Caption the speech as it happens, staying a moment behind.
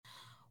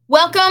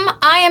Welcome.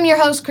 I am your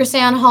host, Chris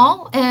Ann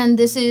Hall, and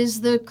this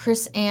is the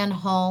Chris Ann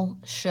Hall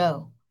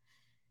Show.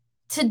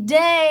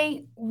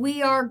 Today,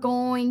 we are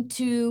going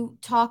to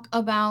talk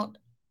about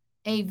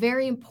a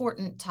very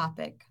important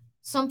topic,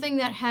 something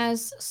that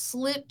has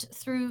slipped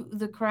through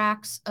the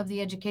cracks of the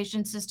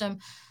education system.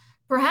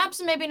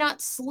 Perhaps maybe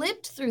not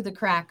slipped through the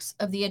cracks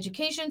of the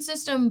education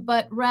system,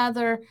 but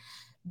rather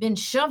been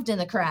shoved in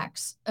the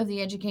cracks of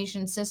the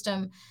education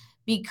system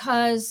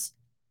because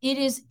it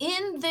is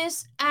in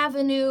this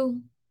avenue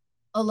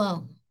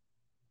alone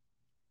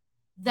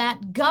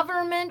that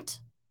government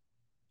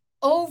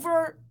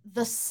over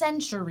the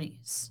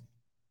centuries,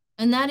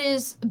 and that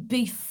is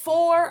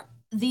before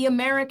the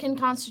American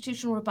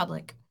Constitutional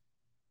Republic,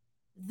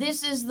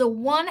 this is the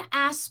one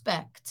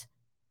aspect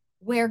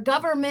where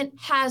government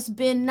has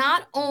been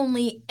not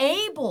only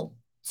able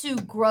to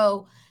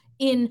grow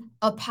in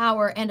a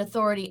power and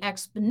authority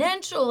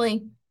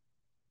exponentially,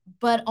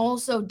 but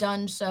also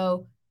done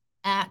so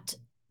at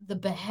the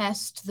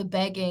behest, the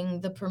begging,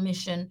 the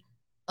permission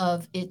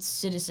of its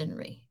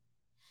citizenry.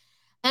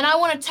 And I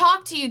want to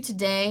talk to you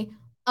today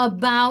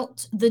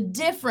about the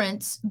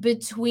difference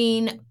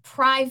between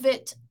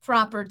private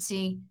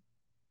property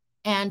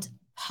and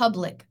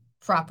public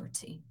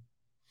property.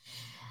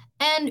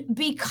 And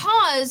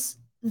because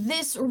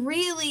this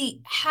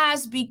really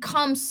has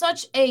become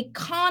such a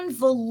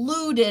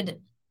convoluted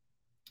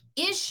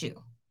issue,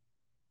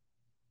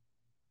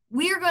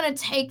 we're going to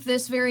take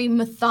this very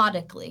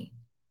methodically.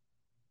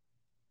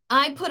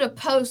 I put a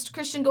post,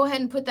 Christian, go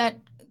ahead and put that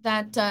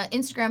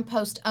Instagram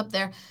post up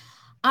there.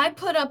 I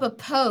put up a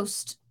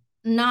post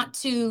not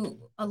too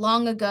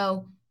long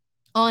ago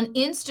on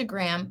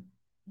Instagram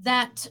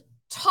that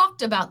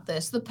talked about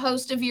this. The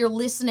post, if you're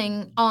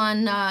listening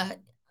on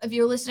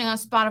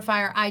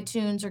Spotify or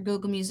iTunes or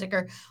Google Music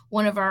or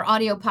one of our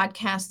audio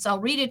podcasts, I'll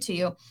read it to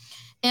you.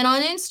 And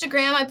on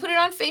Instagram, I put it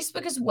on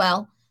Facebook as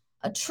well.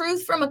 A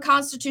truth from a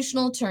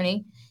constitutional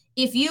attorney.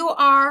 If you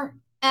are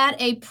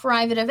at a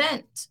private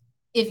event,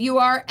 if you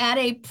are at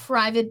a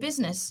private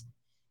business,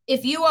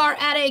 if you are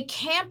at a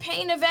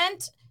campaign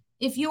event,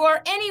 if you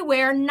are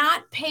anywhere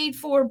not paid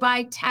for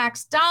by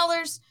tax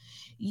dollars,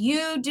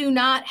 you do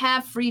not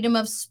have freedom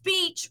of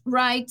speech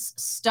rights.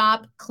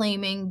 Stop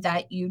claiming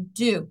that you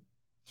do.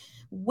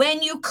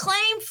 When you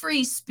claim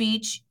free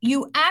speech,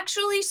 you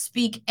actually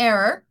speak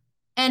error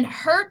and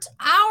hurt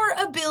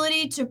our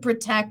ability to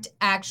protect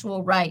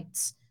actual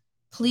rights.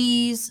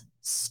 Please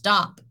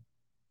stop.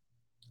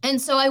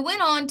 And so I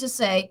went on to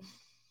say,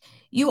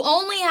 you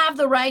only have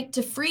the right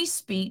to free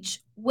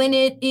speech when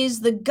it is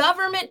the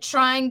government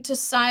trying to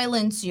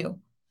silence you,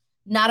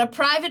 not a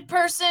private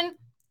person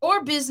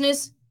or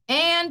business,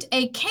 and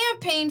a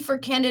campaign for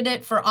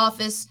candidate for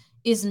office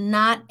is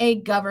not a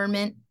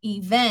government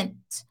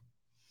event.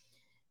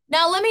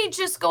 Now, let me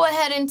just go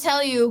ahead and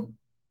tell you,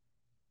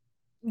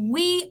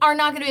 we are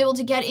not going to be able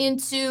to get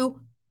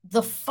into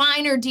the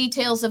finer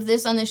details of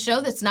this on this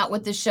show. That's not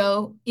what the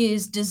show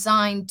is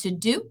designed to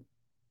do.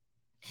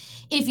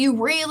 If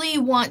you really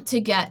want to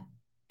get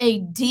a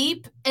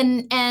deep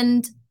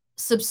and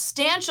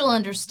substantial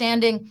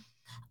understanding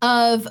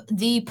of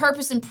the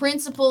purpose and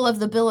principle of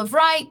the Bill of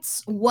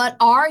Rights, what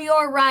are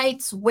your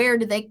rights, where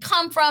do they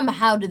come from,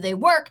 how do they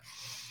work,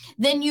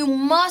 then you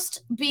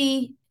must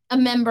be a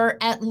member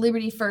at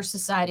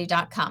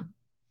libertyfirstsociety.com.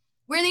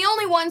 We're the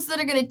only ones that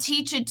are going to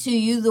teach it to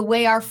you the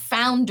way our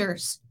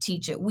founders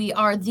teach it. We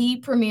are the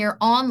premier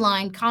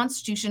online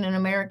Constitution and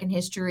American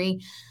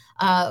history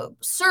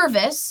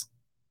service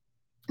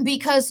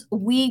because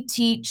we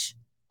teach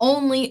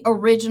only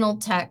original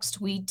text.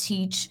 We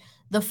teach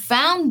the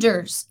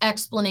founders'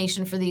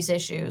 explanation for these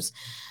issues,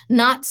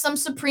 not some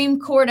Supreme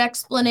Court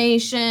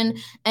explanation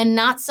and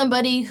not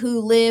somebody who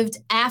lived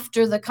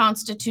after the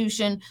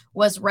Constitution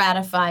was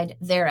ratified,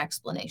 their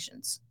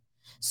explanations.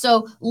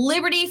 So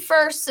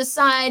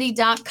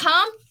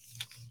libertyfirstsociety.com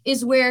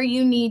is where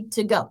you need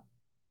to go.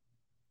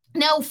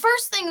 Now,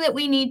 first thing that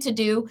we need to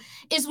do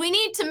is we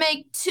need to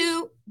make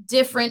two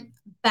different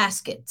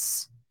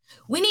baskets.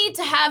 We need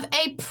to have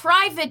a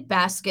private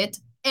basket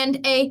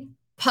and a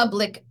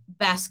public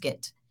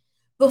basket.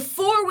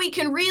 Before we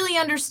can really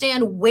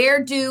understand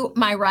where do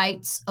my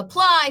rights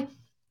apply,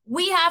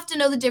 we have to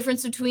know the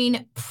difference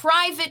between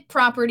private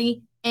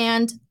property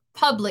and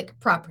public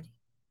property.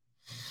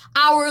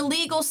 Our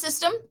legal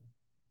system,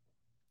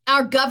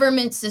 our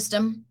government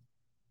system,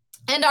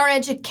 and our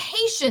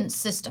education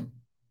system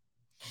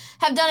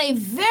have done a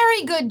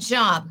very good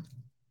job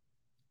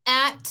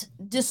at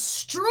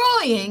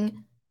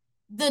destroying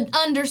the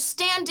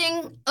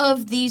understanding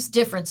of these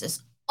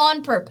differences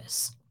on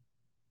purpose.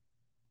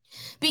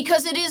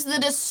 Because it is the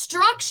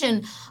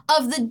destruction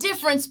of the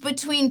difference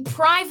between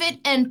private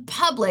and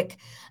public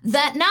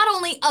that not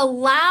only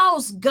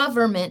allows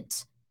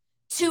government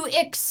to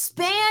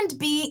expand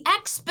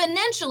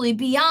exponentially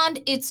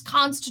beyond its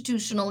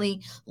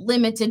constitutionally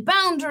limited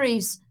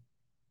boundaries,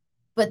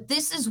 but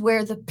this is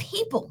where the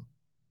people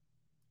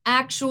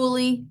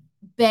actually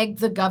beg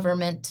the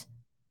government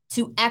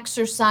to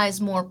exercise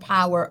more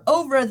power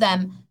over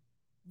them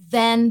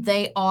than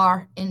they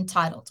are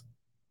entitled.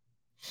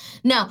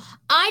 Now,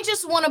 I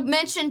just want to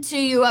mention to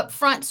you up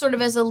front, sort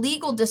of as a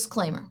legal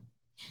disclaimer,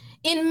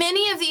 in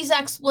many of these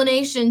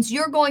explanations,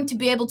 you're going to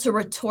be able to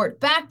retort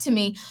back to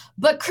me,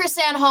 but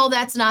KrisAnne Hall,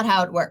 that's not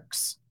how it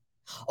works.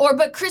 Or,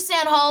 but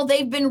KrisAnne Hall,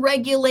 they've been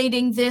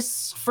regulating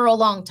this for a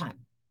long time.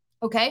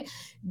 Okay?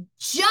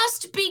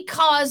 Just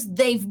because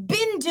they've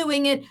been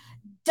doing it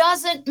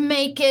doesn't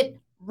make it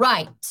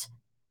right.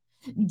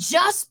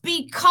 Just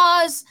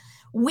because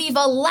we've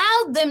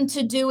allowed them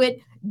to do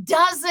it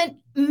doesn't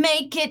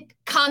make it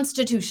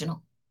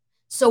constitutional.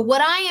 So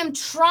what I am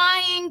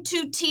trying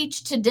to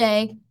teach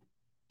today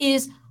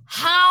is,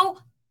 how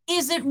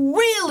is it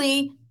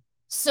really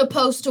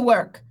supposed to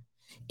work?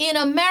 In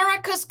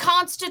America's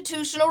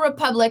constitutional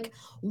republic,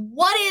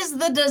 what is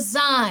the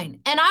design?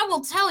 And I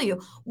will tell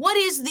you, what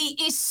is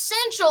the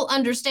essential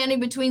understanding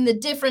between the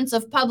difference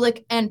of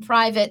public and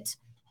private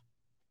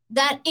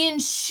that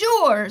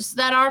ensures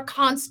that our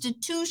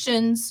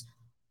constitutions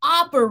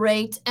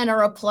operate and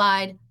are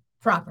applied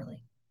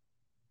properly?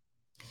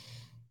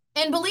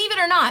 And believe it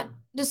or not,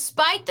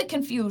 despite the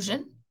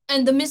confusion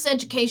and the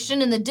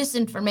miseducation and the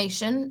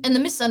disinformation and the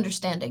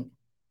misunderstanding,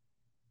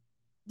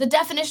 the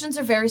definitions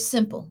are very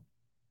simple.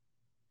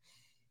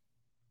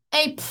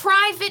 A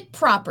private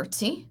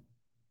property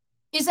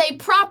is a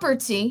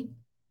property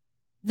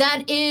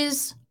that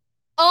is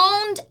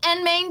owned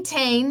and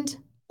maintained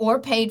or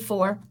paid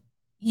for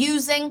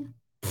using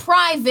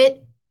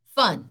private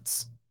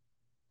funds.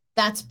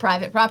 That's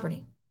private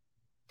property.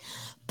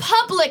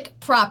 Public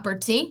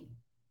property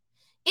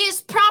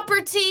is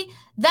property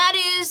that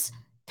is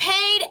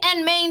paid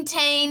and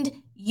maintained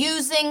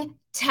using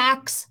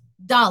tax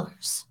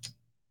dollars.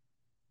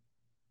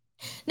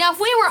 Now, if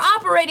we were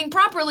operating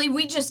properly,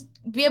 we'd just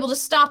be able to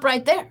stop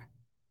right there.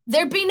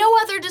 There'd be no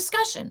other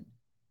discussion,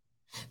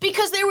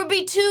 because there would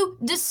be two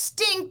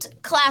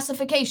distinct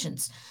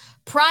classifications.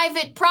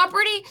 Private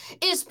property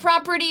is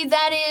property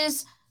that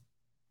is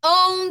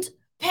owned,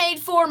 paid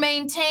for,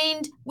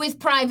 maintained with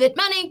private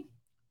money.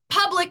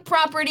 Public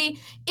property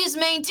is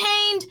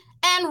maintained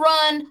and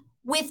run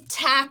with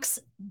tax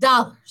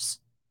dollars.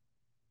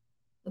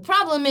 The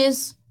problem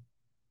is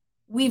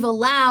we've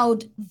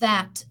allowed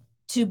that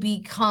to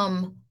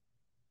become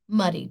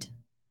muddied.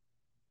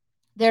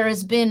 There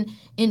has been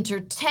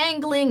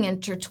intertangling,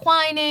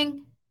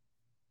 intertwining,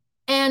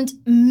 and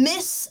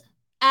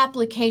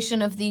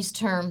misapplication of these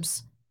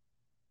terms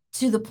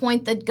to the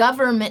point that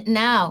government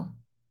now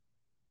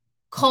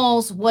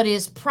calls what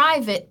is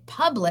private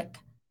public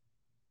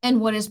and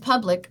what is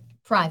public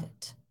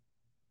private.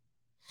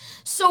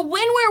 So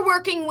when we're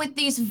working with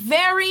these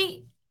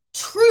very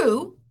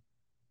true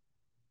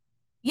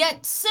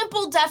yet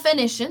simple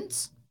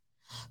definitions,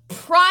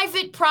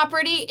 private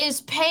property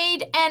is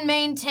paid and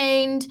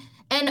maintained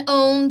and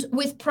owned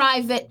with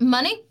private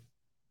money.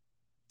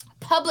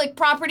 Public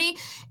property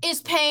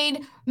is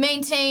paid,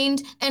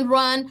 maintained, and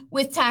run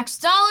with tax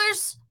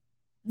dollars.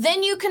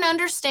 Then you can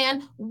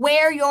understand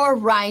where your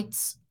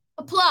rights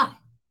apply.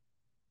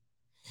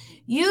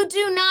 You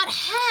do not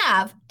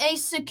have a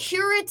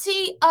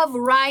security of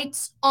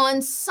rights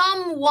on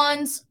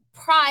someone's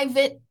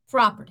private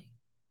property,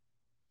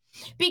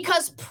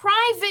 because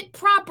private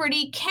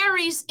property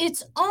carries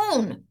its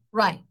own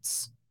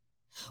rights.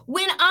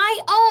 When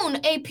I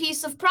own a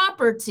piece of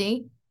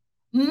property,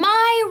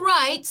 my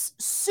rights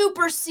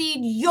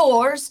supersede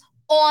yours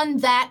on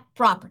that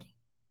property.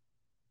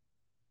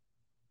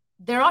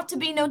 There ought to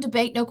be no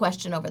debate, no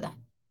question over that.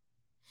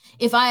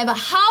 If I have a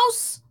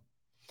house,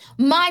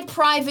 my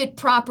private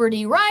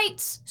property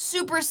rights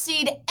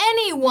supersede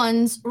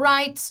anyone's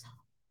rights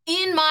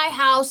in my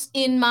house,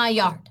 in my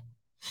yard.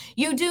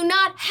 You do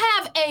not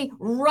have a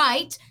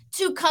right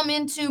to come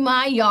into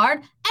my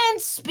yard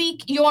and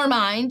speak your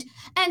mind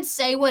and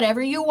say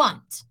whatever you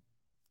want.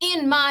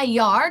 In my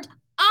yard,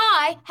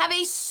 I have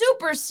a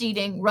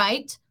superseding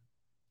right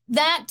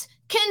that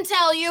can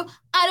tell you,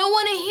 I don't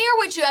want to hear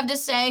what you have to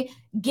say,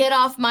 get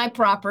off my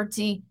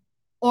property,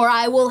 or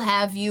I will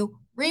have you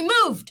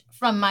removed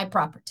from my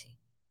property,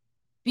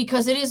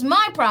 because it is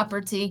my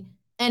property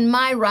and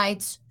my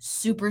rights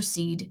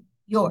supersede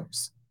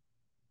yours.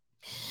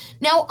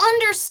 Now,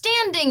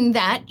 understanding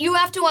that, you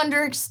have to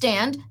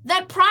understand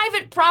that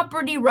private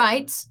property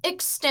rights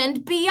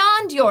extend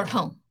beyond your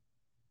home.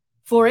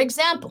 For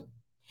example,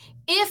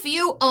 if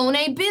you own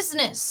a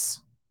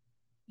business,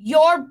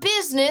 your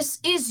business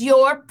is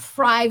your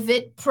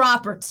private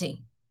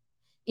property.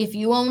 If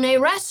you own a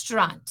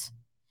restaurant,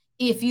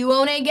 if you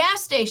own a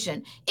gas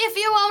station, if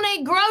you own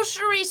a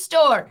grocery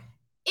store,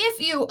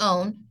 if you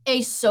own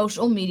a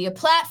social media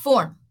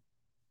platform,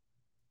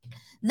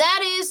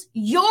 that is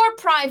your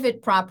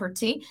private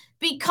property,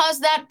 because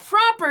that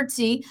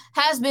property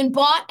has been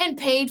bought and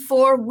paid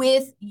for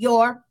with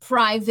your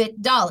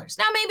private dollars.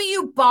 Now, maybe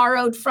you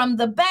borrowed from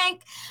the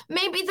bank,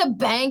 maybe the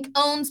bank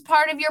owns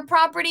part of your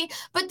property,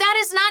 but that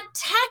is not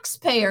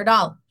taxpayer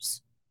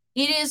dollars.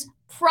 It is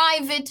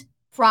private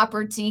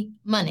property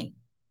money,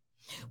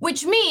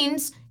 which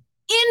means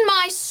in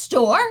my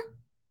store,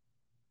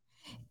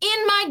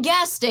 in my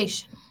gas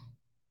station,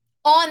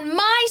 on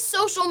my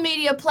social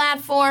media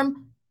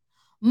platform,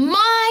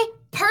 My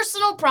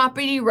personal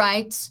property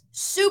rights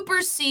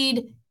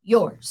supersede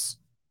yours.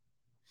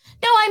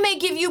 Now, I may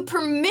give you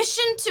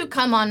permission to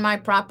come on my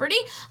property.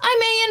 I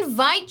may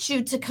invite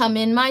you to come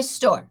in my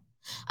store.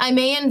 I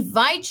may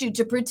invite you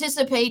to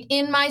participate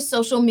in my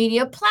social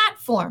media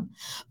platform.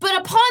 But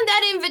upon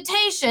that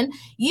invitation,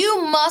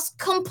 you must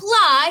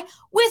comply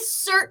with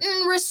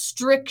certain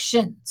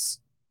restrictions.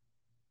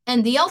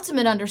 And the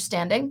ultimate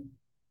understanding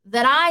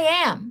that I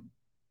am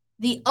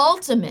the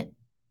ultimate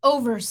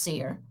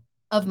overseer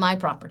of my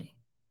property.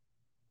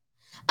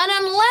 And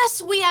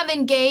unless we have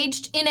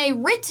engaged in a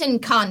written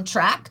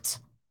contract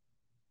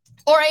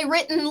or a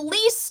written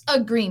lease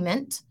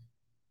agreement,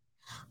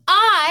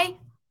 I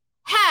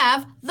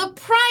have the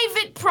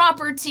private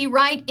property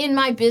right in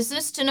my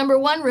business to, number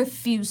one,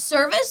 refuse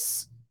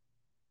service,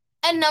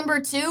 and number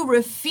two,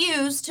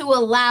 refuse to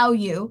allow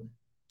you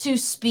to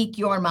speak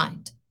your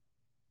mind.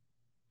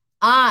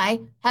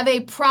 I have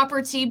a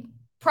private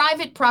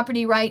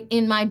property right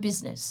in my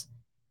business.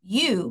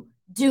 You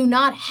do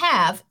not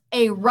have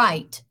a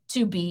right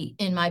to be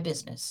in my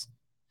business.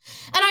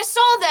 And I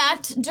saw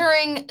that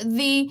during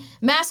the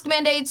mask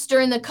mandates,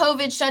 during the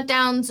COVID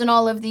shutdowns and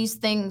all of these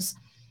things,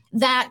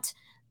 that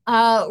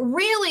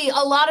really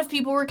a lot of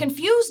people were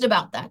confused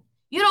about that.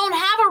 You don't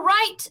have a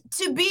right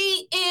to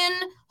be in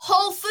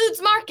Whole Foods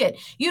Market.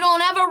 You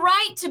don't have a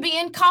right to be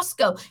in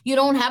Costco. You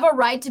don't have a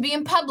right to be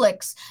in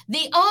Publix.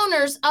 The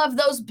owners of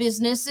those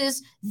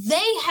businesses,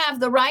 they have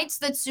the rights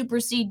that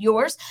supersede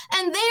yours,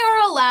 and they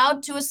are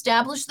allowed to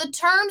establish the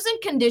terms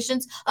and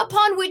conditions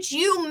upon which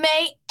you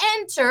may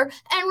enter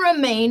and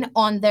remain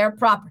on their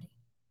property.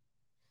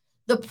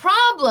 The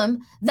problem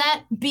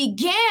that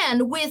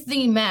began with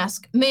the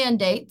mask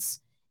mandates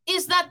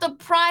is that the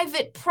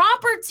private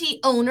property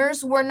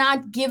owners were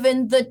not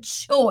given the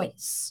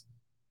choice.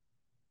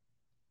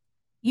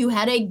 You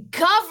had a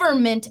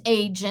government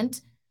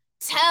agent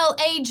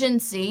telling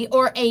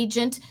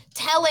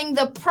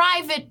the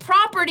private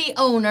property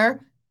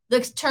owner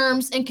the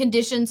terms and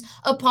conditions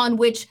upon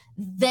which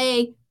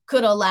they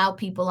could allow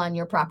people on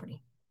your property.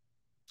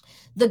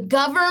 The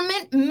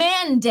government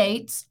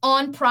mandates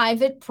on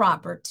private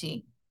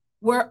property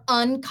were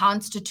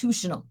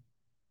unconstitutional.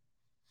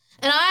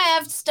 And I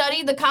have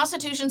studied the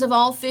constitutions of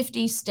all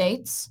 50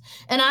 states,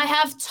 and I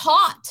have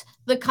taught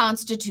the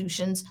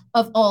constitutions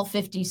of all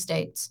 50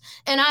 states.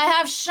 And I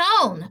have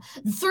shown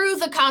through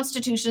the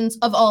constitutions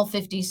of all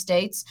 50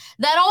 states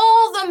that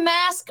all the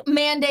mask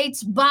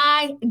mandates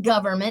by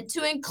government,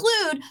 to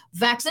include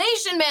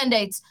vaccination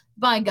mandates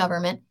by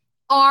government,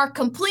 are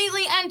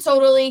completely and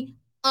totally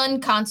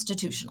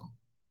unconstitutional.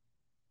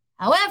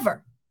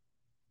 However,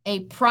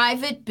 a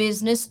private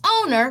business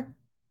owner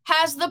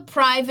has the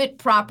private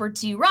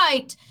property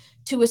right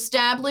to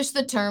establish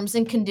the terms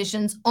and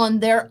conditions on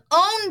their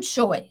own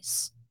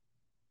choice,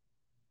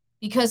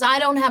 because I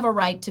don't have a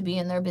right to be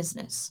in their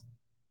business.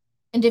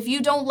 And if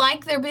you don't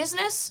like their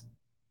business,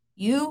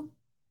 you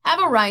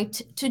have a right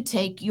to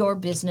take your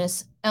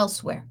business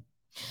elsewhere.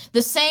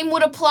 The same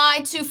would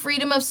apply to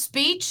freedom of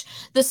speech.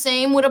 The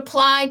same would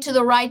apply to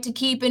the right to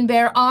keep and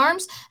bear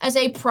arms. As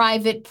a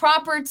private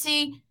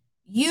property,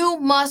 you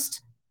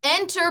must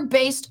enter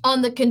based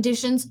on the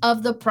conditions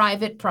of the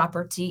private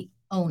property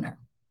owner.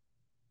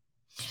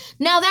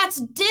 Now, that's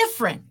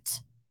different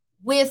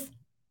with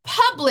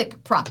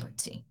public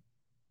property.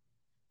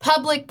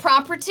 Public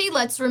property,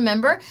 let's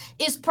remember,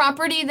 is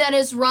property that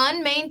is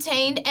run,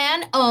 maintained,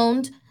 and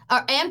owned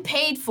and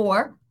paid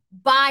for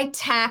by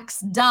tax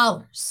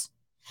dollars.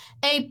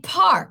 A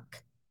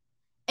park,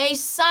 a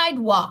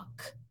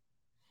sidewalk,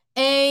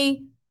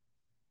 a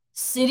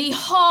city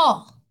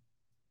hall,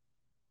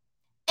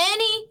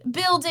 any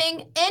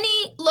building,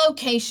 any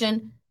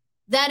location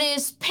that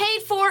is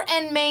paid for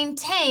and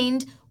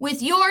maintained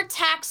with your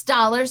tax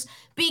dollars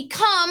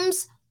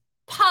becomes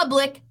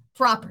public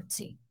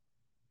property.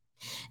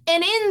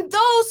 And in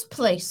those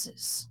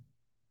places,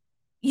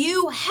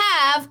 you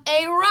have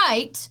a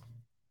right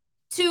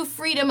to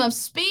freedom of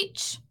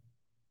speech,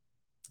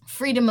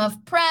 freedom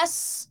of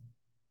press,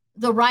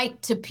 the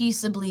right to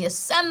peaceably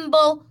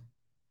assemble,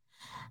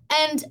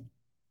 and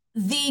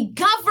the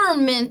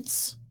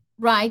government's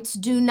rights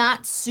do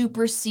not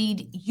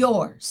supersede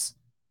yours,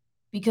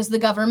 because the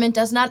government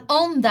does not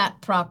own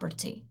that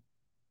property.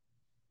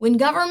 When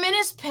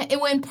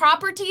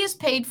property is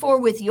paid for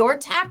with your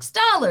tax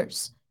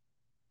dollars,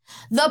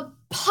 the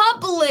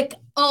public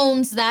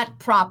owns that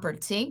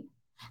property,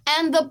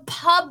 and the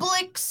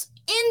public's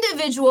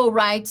individual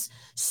rights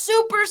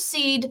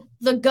supersede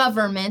the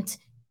government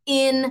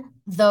in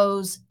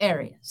those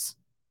areas.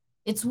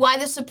 It's why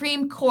the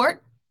Supreme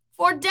Court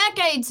for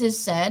decades has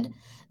said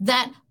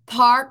that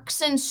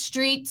parks and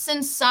streets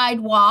and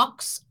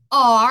sidewalks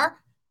are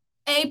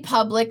a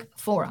public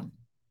forum.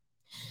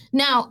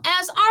 Now,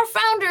 as our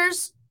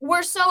founders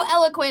were so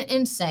eloquent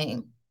in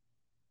saying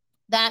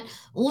that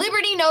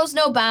liberty knows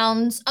no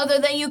bounds other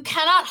than you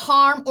cannot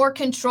harm or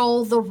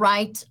control the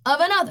right of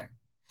another.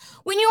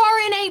 When you are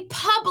in a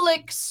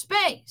public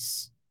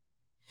space,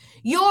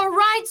 your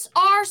rights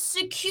are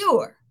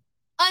secure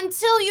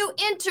until you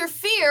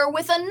interfere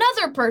with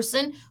another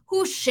person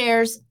who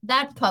shares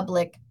that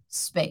public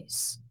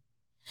space.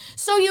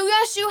 So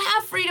yes, you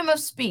have freedom of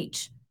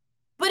speech,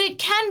 but it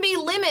can be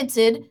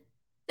limited,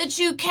 that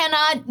you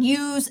cannot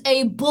use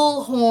a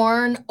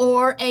bullhorn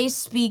or a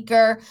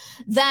speaker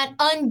that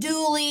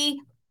unduly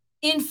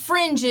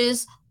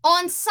infringes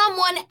on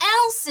someone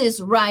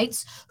else's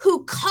rights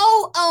who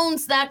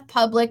co-owns that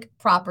public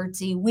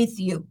property with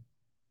you.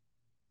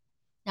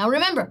 Now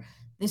remember,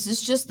 this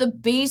is just the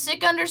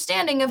basic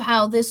understanding of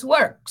how this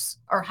works,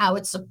 or how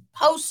it's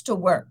supposed to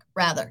work,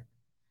 rather.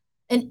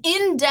 An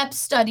in-depth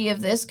study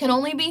of this can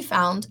only be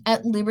found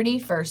at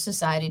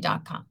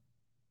libertyfirstsociety.com.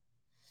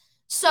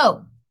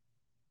 So,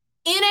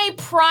 in a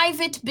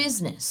private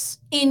business,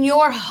 in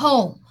your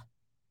home,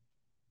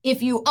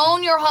 if you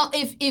own your home,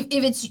 if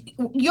it's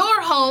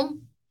your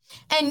home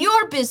and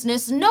your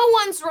business, no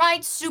one's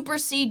rights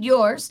supersede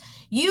yours.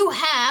 You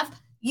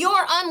have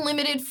your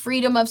unlimited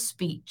freedom of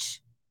speech.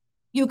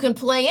 You can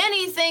play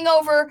anything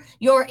over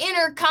your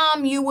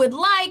intercom you would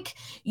like.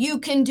 You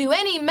can do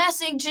any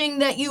messaging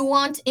that you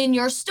want in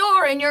your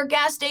store, in your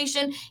gas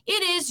station.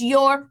 It is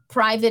your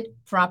private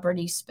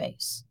property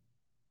space.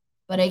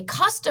 But a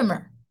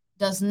customer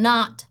does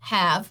not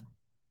have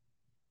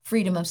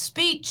freedom of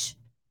speech,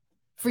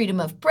 freedom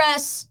of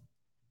press.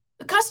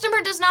 The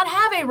customer does not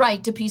have a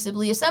right to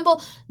peaceably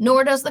assemble,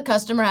 nor does the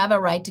customer have a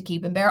right to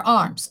keep and bear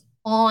arms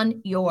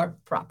on your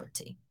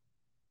property.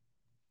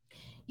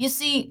 You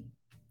see,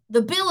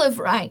 the Bill of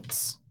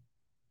Rights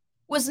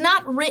was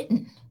not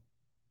written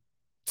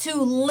to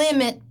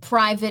limit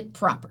private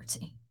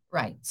property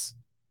rights.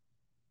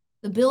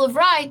 The Bill of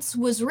Rights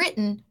was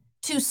written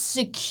to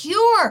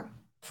secure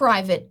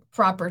private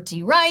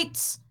property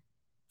rights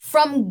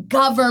from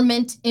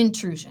government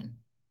intrusion.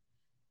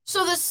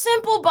 So the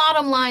simple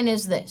bottom line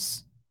is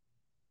this: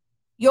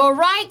 your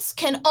rights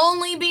can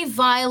only be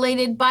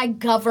violated by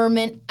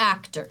government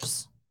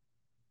actors,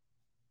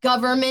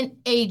 government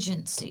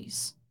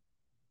agencies.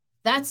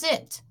 That's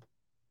it.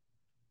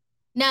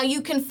 Now,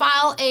 you can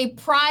file a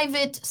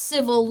private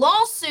civil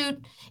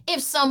lawsuit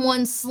if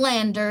someone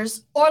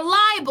slanders or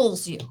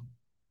libels you.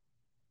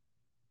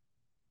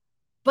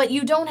 But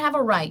you don't have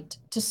a right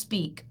to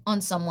speak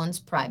on someone's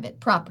private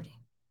property.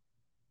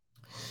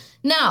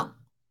 Now,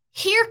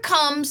 here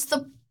comes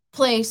the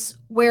place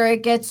where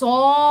it gets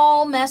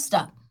all messed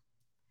up.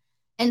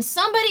 And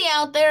somebody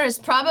out there is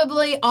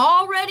probably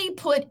already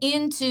put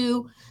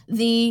into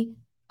the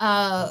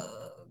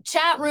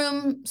chat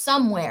room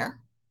somewhere.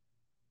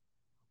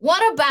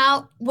 What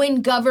about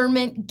when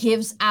government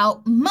gives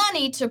out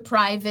money to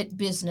private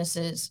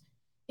businesses?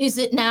 Is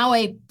it now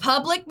a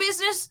public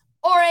business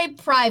or a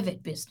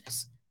private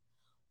business?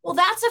 Well,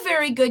 that's a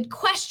very good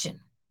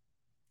question.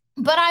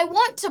 But I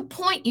want to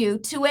point you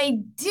to a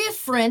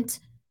different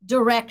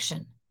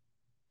direction.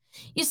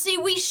 You see,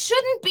 we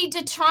shouldn't be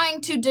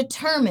trying to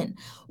determine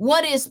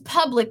what is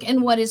public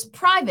and what is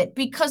private,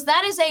 because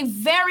that is a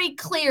very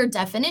clear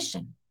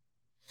definition.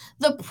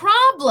 The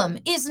problem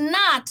is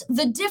not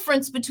the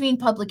difference between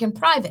public and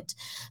private.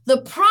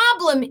 The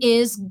problem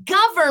is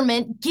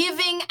government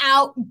giving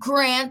out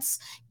grants,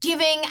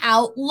 giving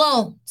out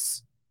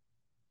loans.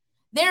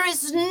 There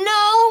is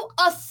no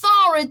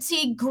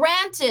authority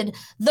granted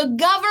the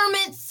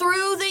government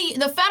through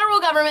the federal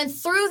government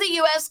through the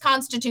U.S.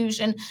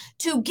 Constitution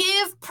to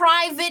give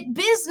private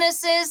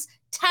businesses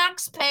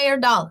taxpayer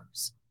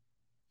dollars.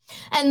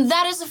 And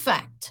that is a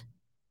fact.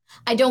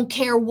 I don't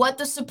care what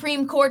the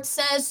Supreme Court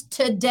says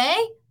today.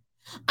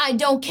 I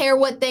don't care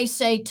what they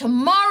say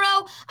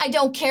tomorrow. I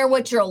don't care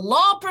what your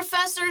law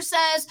professor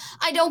says.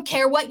 I don't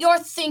care what your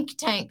think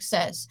tank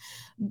says.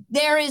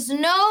 There is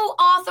no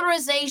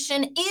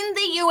authorization in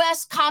the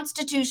U.S.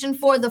 Constitution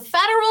for the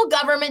federal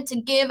government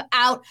to give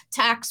out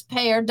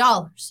taxpayer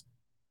dollars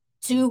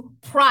to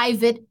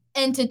private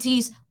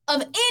entities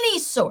of any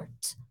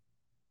sort.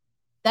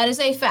 That is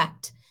a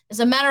fact. As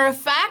a matter of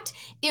fact,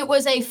 it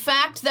was a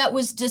fact that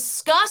was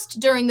discussed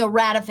during the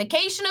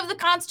ratification of the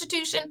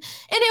Constitution, and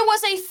it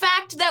was a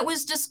fact that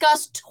was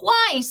discussed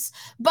twice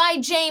by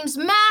James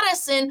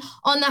Madison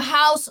on the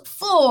House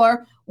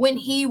floor when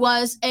he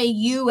was a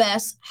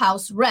U.S.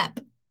 House rep.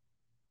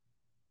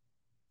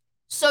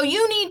 So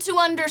you need to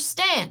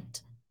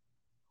understand,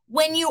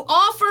 when you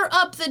offer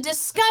up the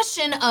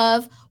discussion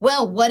of,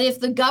 well, what if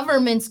the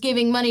government's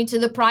giving money to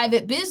the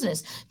private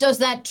business? Does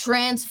that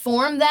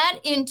transform that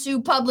into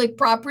public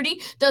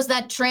property? Does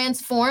that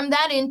transform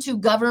that into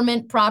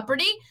government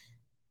property?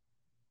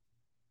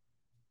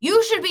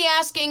 You should be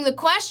asking the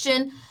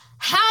question,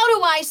 how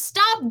do I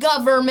stop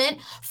government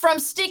from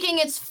sticking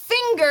its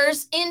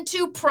fingers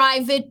into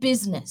private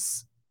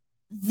business?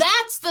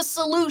 That's the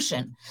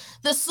solution.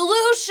 The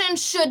solution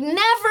should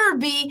never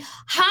be,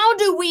 how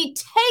do we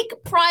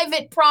take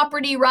private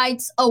property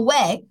rights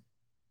away?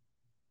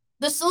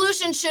 The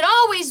solution should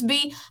always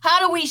be, how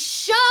do we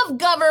shove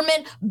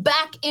government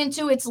back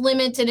into its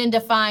limited and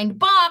defined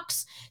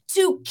box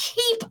to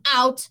keep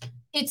out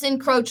its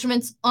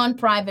encroachments on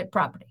private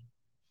property?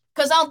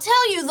 Because I'll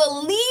tell you,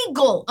 the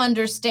legal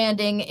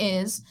understanding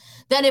is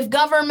that if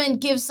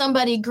government gives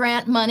somebody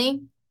grant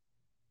money,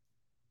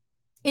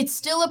 It's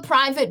still a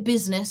private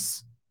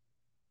business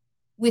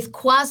with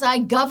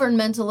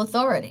quasi-governmental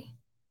authority.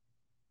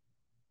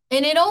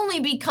 And it only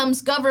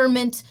becomes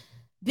government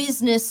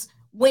business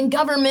when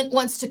government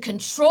wants to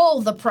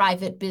control the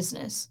private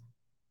business.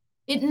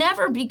 It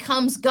never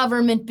becomes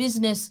government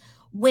business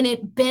when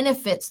it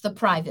benefits the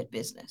private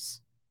business.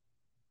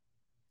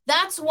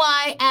 That's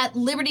why at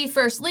Liberty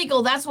First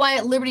Legal, that's why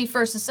at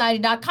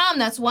libertyfirstsociety.com,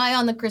 that's why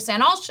on the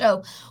KrisAnne Hall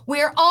Show,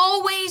 we're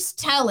always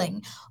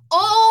telling,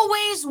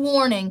 always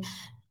warning,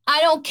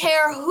 I don't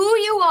care who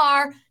you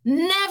are,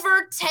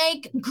 never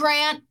take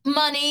grant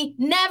money,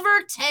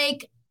 never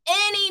take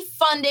any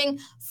funding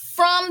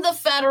from the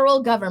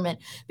federal government,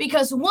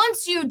 because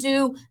once you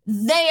do,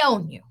 they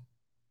own you.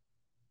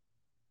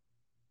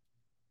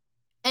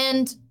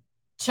 And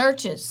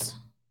churches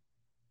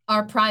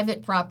are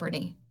private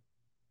property.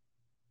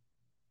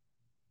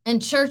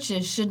 And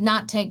churches should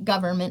not take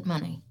government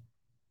money.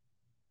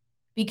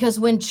 Because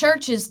when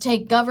churches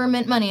take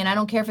government money, and I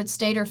don't care if it's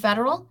state or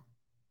federal,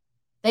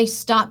 they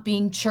stop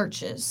being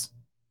churches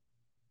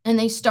and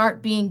they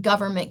start being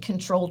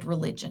government-controlled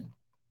religion.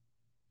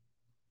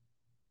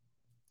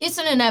 It's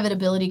an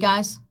inevitability,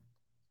 guys.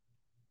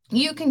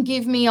 You can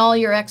give me all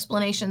your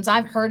explanations.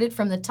 I've heard it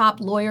from the top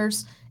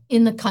lawyers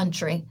in the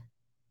country.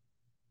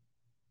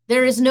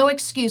 There is no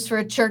excuse for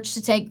a church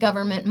to take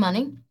government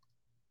money.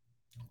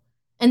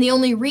 And the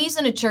only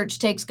reason a church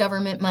takes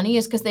government money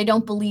is because they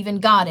don't believe in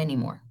God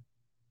anymore.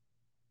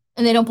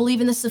 And they don't believe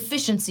in the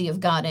sufficiency of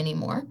God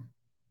anymore.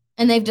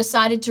 And they've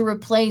decided to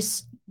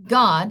replace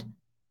God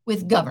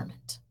with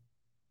government.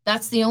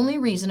 That's the only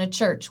reason a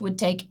church would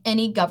take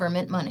any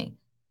government money.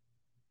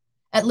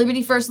 At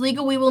Liberty First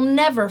Legal, we will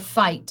never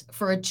fight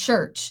for a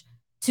church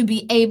to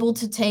be able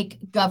to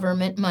take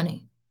government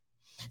money.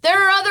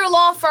 There are other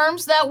law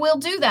firms that will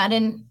do that.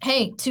 And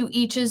hey, to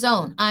each his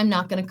own. I'm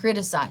not going to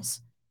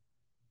criticize.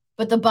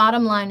 But the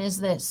bottom line is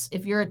this.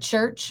 If you're a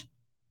church,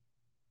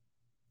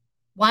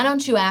 why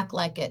don't you act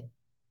like it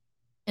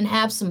and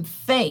have some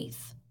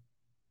faith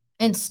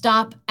and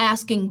stop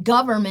asking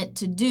government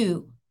to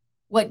do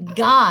what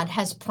God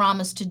has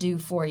promised to do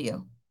for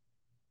you?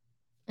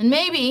 And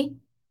maybe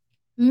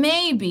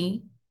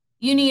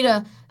you need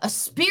a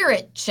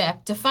spirit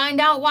check to find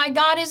out why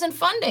God isn't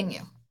funding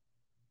you.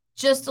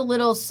 Just a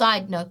little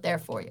side note there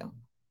for you.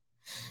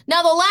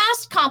 Now, the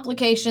last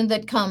complication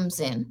that comes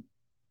in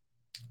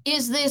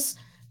is this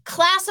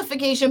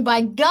classification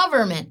by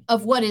government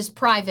of what is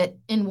private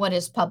and what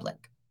is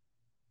public,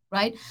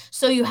 right?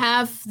 So you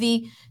have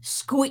the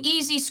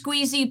easy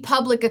squeezy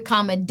public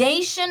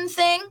accommodation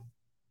thing,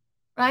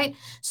 right?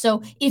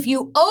 So if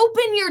you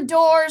open your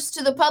doors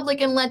to the public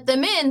and let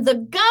them in, the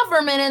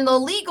government and the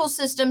legal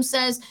system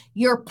says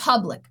you're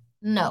public.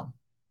 No,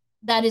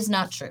 that is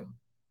not true.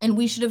 And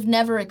we should have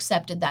never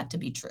accepted that to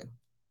be true,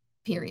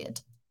 period.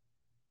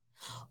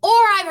 Or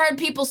I've heard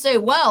people say,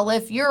 well,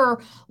 if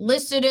you're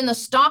listed in the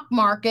stock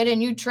market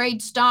and you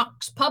trade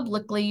stocks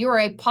publicly, you're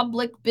a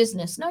public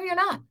business. No, you're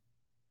not.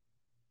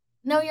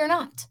 No, you're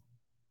not.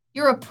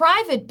 You're a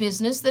private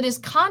business that is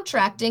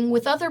contracting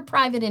with other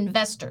private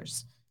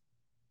investors.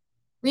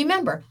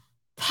 Remember,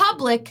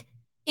 public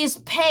is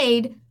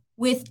paid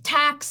with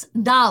tax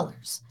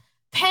dollars,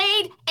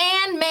 paid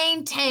and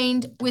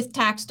maintained with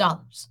tax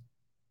dollars.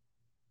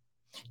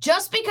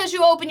 Just because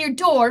you open your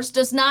doors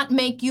does not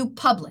make you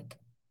public.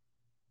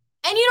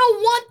 And you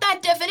don't want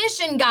that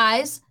definition,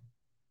 guys,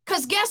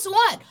 because guess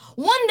what?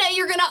 One day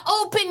you're going to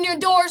open your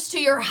doors to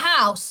your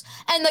house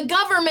and the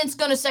government's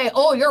going to say,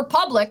 oh, you're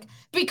public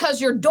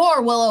because your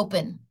door will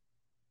open.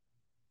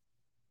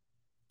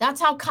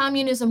 That's how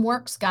communism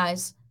works,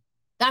 guys.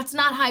 That's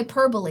not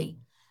hyperbole.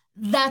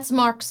 That's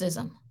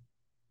Marxism.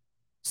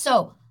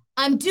 So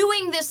I'm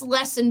doing this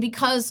lesson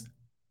because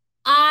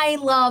I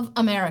love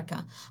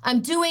America.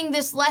 I'm doing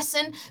this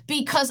lesson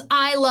because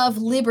I love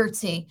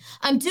liberty.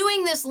 I'm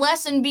doing this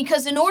lesson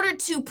because in order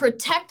to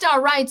protect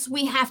our rights,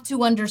 we have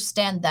to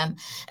understand them.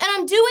 And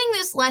I'm doing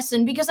this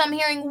lesson because I'm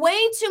hearing way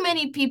too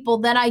many people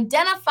that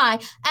identify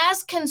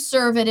as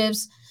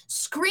conservatives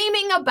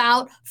screaming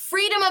about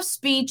freedom of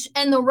speech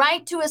and the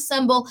right to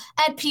assemble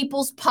at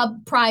people's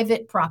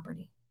private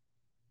property.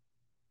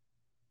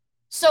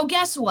 So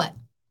guess what?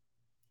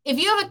 If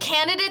you have a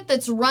candidate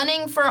that's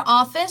running for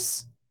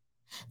office,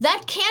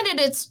 that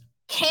candidate's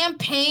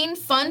campaign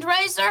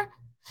fundraiser,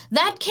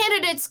 that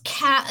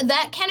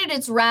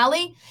candidate's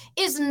rally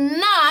is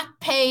not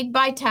paid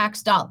by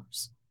tax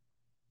dollars.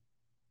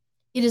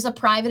 It is a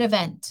private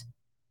event.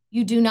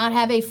 You do not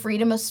have a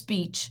freedom of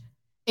speech,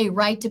 a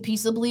right to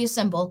peaceably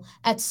assemble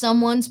at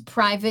someone's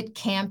private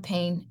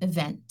campaign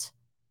event.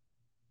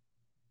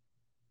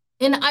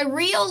 And I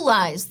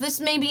realize this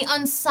may be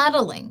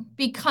unsettling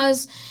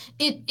because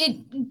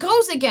it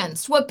goes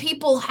against what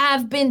people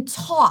have been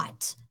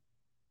taught.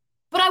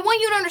 But I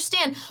want you to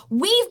understand,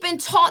 we've been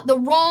taught the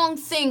wrong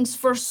things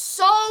for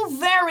so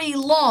very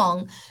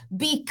long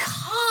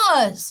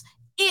because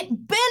it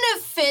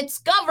benefits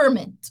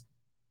government.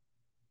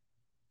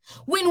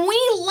 When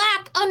we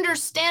lack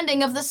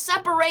understanding of the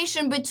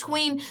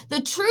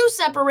true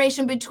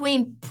separation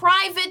between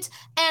private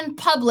and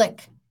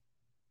public,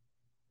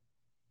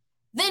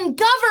 then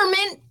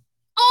government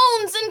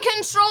owns and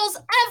controls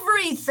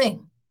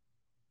everything.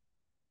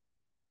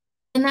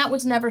 And that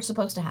was never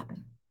supposed to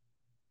happen.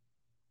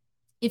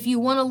 If you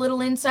want a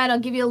little insight, I'll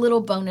give you a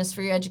little bonus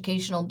for your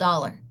educational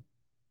dollar.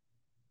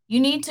 You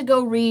need to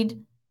go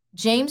read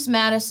James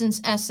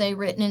Madison's essay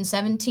written in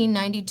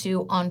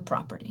 1792 on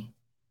property.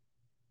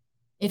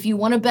 If you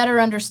want a better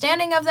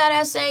understanding of that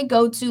essay,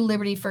 go to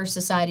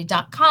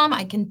libertyfirstsociety.com.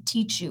 I can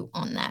teach you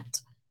on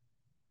that.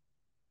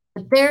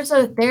 But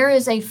there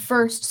is a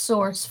first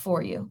source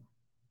for you.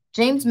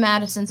 James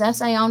Madison's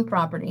essay on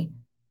property,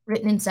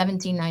 written in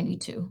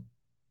 1792.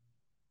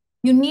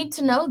 You need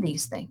to know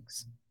these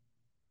things.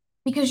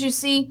 Because you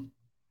see,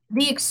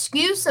 the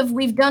excuse of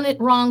we've done it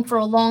wrong for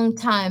a long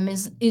time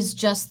is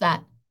just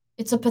that.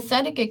 It's a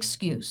pathetic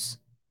excuse.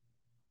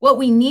 What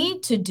we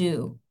need to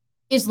do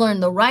is learn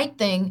the right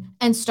thing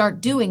and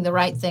start doing the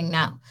right thing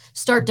now.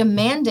 Start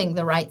demanding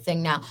the right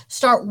thing now.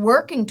 Start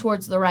working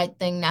towards the right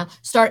thing now.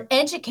 Start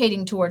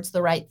educating towards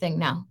the right thing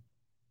now.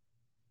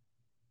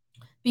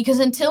 Because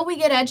until we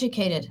get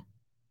educated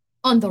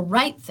on the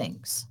right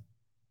things,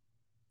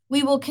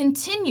 we will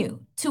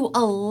continue to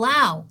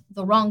allow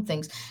the wrong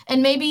things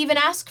and maybe even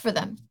ask for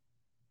them.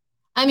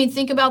 I mean,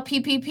 think about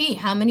PPP.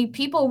 How many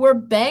people were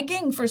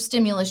begging for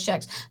stimulus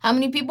checks? How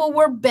many people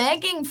were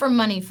begging for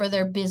money for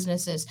their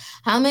businesses?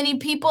 How many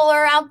people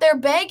are out there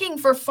begging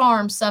for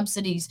farm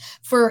subsidies,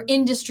 for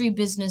industry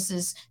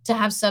businesses to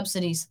have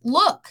subsidies?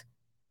 Look,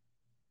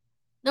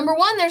 number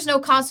one, there's no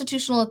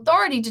constitutional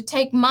authority to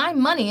take my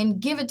money and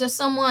give it to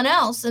someone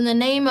else in the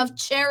name of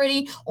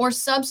charity or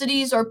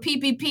subsidies or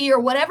PPP or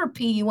whatever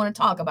P you want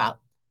to talk about.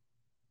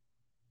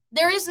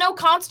 There is no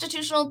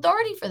constitutional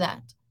authority for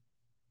that.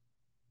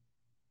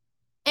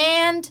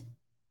 And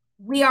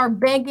we are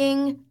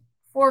begging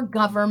for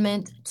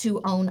government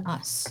to own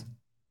us.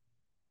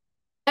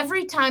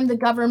 Every time the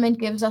government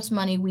gives us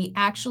money, we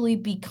actually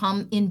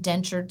become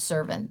indentured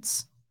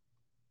servants.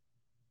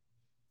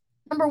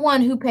 Number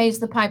one, who pays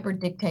the piper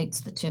dictates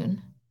the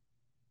tune.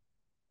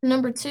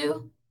 Number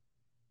two,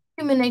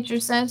 human nature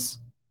says,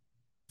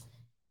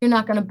 you're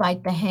not going to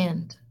bite the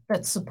hand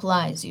that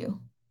supplies you.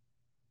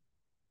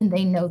 And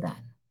they know that.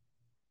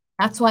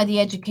 That's why the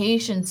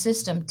education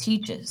system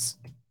teaches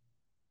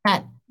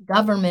that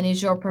government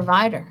is your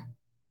provider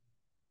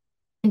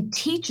and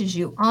teaches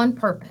you on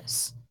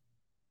purpose.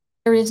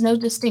 There is no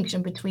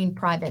distinction between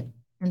private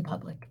and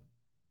public.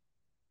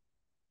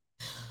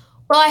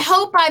 Well, I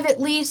hope I've at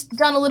least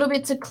done a little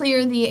bit to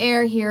clear the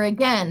air here.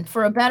 Again,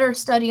 for a better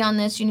study on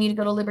this, you need to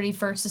go to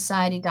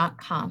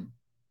libertyfirstsociety.com.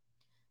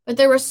 But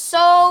there were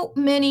so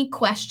many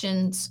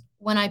questions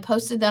when I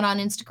posted that on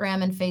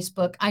Instagram and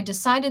Facebook, I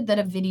decided that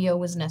a video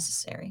was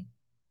necessary.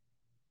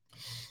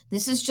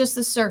 This is just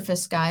the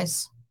surface,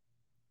 guys.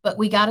 But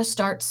we got to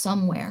start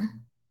somewhere.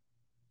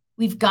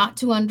 We've got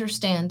to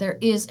understand there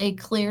is a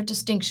clear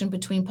distinction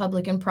between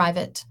public and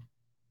private.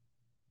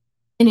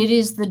 And it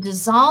is the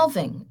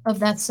dissolving of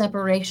that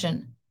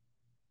separation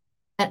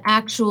that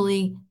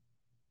actually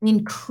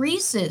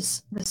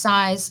increases the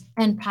size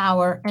and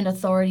power and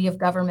authority of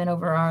government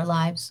over our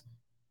lives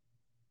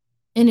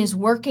and is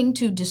working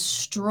to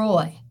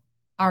destroy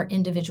our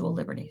individual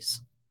liberties.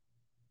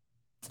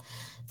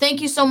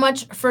 Thank you so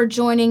much for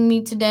joining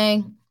me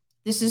today.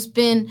 This has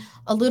been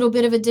a little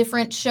bit of a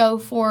different show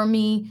for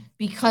me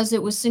because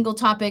it was single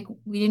topic.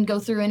 We didn't go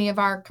through any of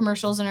our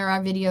commercials and our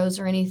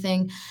videos or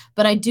anything,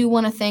 but I do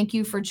want to thank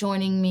you for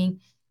joining me,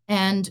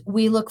 and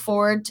we look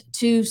forward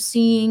to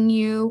seeing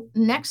you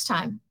next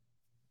time.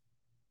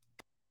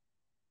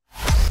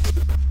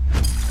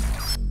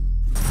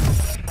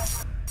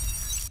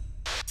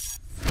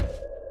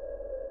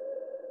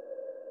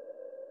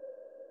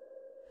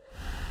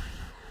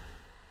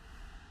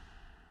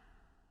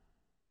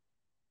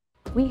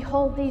 We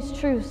hold these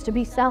truths to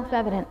be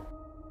self-evident,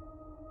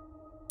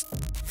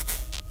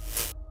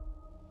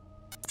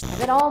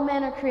 that all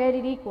men are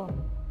created equal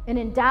and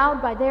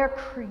endowed by their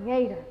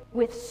Creator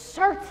with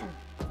certain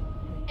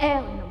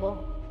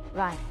alienable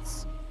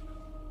rights.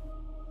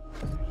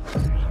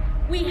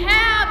 We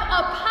have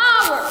a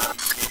power.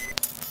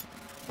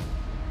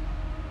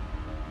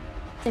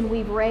 And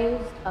we've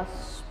raised a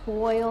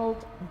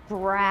spoiled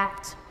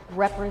brat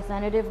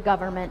representative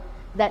government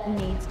that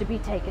needs to be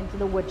taken to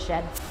the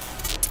woodshed.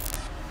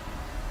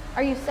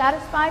 Are you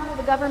satisfied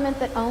with a government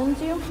that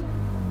owns you?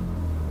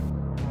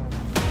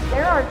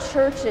 There are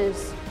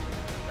churches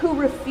who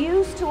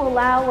refuse to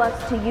allow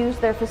us to use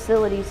their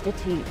facilities to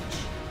teach.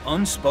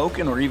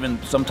 Unspoken or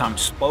even sometimes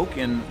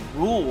spoken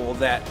rule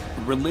that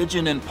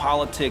religion and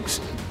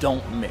politics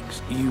don't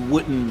mix. You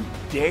wouldn't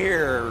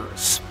dare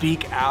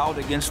speak out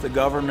against the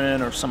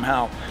government or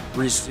somehow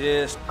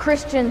resist.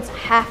 Christians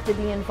have to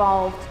be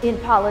involved in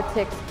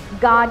politics.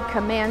 God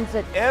commands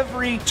it.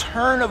 Every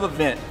turn of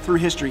event through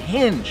history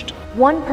hinged One